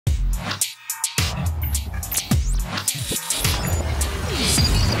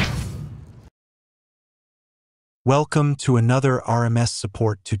Welcome to another RMS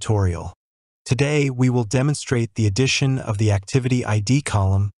support tutorial. Today, we will demonstrate the addition of the Activity ID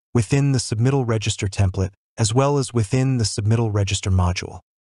column within the Submittal Register template, as well as within the Submittal Register module.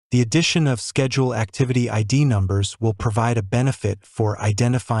 The addition of schedule activity ID numbers will provide a benefit for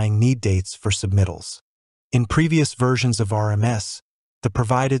identifying need dates for submittals. In previous versions of RMS, the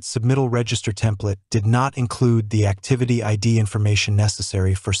provided Submittal Register template did not include the activity ID information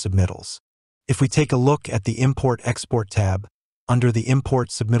necessary for submittals. If we take a look at the Import/Export tab, under the Import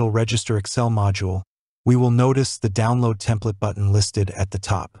Submittal Register Excel module, we will notice the Download Template button listed at the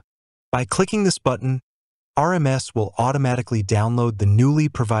top. By clicking this button, RMS will automatically download the newly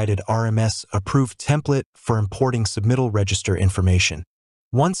provided RMS approved template for importing submittal register information.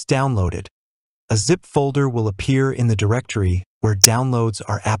 Once downloaded, a zip folder will appear in the directory where downloads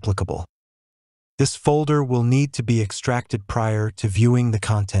are applicable. This folder will need to be extracted prior to viewing the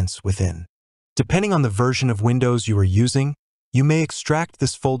contents within. Depending on the version of Windows you are using, you may extract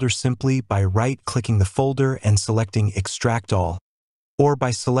this folder simply by right-clicking the folder and selecting Extract All, or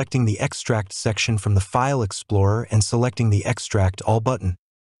by selecting the Extract section from the File Explorer and selecting the Extract All button.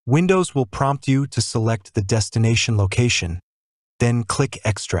 Windows will prompt you to select the destination location, then click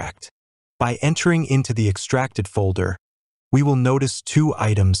Extract. By entering into the extracted folder, we will notice two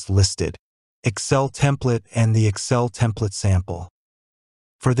items listed: Excel Template and the Excel Template Sample.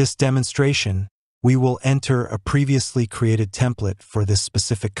 For this demonstration, we will enter a previously created template for this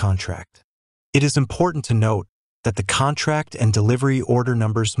specific contract. It is important to note that the contract and delivery order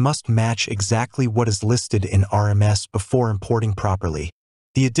numbers must match exactly what is listed in RMS before importing properly.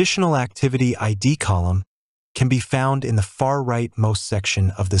 The additional activity ID column can be found in the far right-most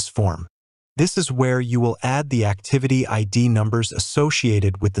section of this form. This is where you will add the activity ID numbers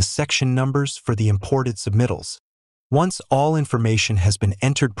associated with the section numbers for the imported submittals. Once all information has been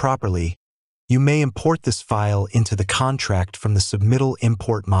entered properly, you may import this file into the contract from the Submittal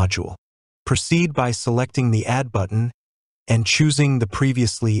Import module. Proceed by selecting the Add button and choosing the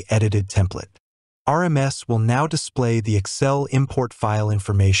previously edited template. RMS will now display the Excel import file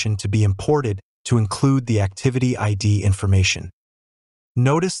information to be imported to include the activity ID information.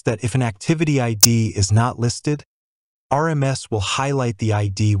 Notice that if an activity ID is not listed, RMS will highlight the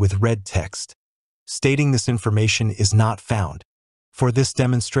ID with red text, stating this information is not found. For this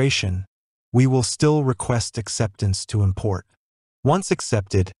demonstration, we will still request acceptance to import. Once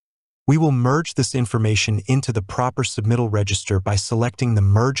accepted, we will merge this information into the proper submittal register by selecting the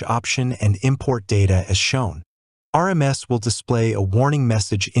Merge option and import data as shown. RMS will display a warning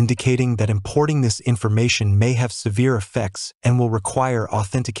message indicating that importing this information may have severe effects and will require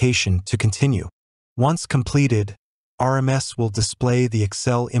authentication to continue. Once completed, RMS will display the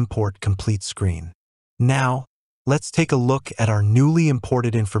Excel Import Complete screen. Now, let's take a look at our newly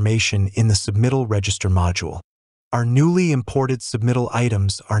imported information in the Submittal Register module. Our newly imported submittal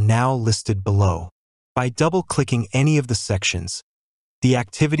items are now listed below. By double-clicking any of the sections, the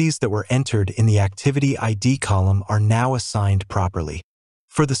activities that were entered in the Activity ID column are now assigned properly.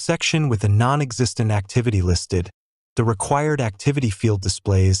 For the section with a non-existent activity listed, the required activity field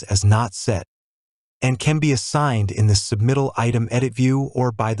displays as not set and can be assigned in the Submittal Item Edit View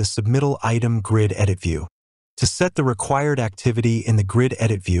or by the Submittal Item Grid Edit View. To set the required activity in the Grid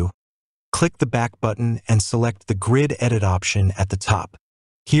Edit View, click the back button and select the Grid Edit option at the top.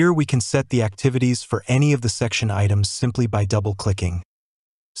 Here we can set the activities for any of the section items simply by double-clicking,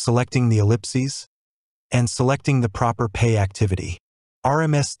 selecting the ellipses, and selecting the proper pay activity.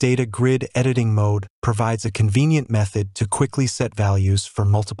 RMS Data Grid Editing Mode provides a convenient method to quickly set values for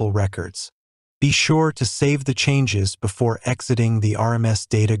multiple records. Be sure to save the changes before exiting the RMS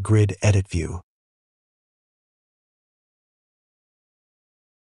Data Grid Edit View.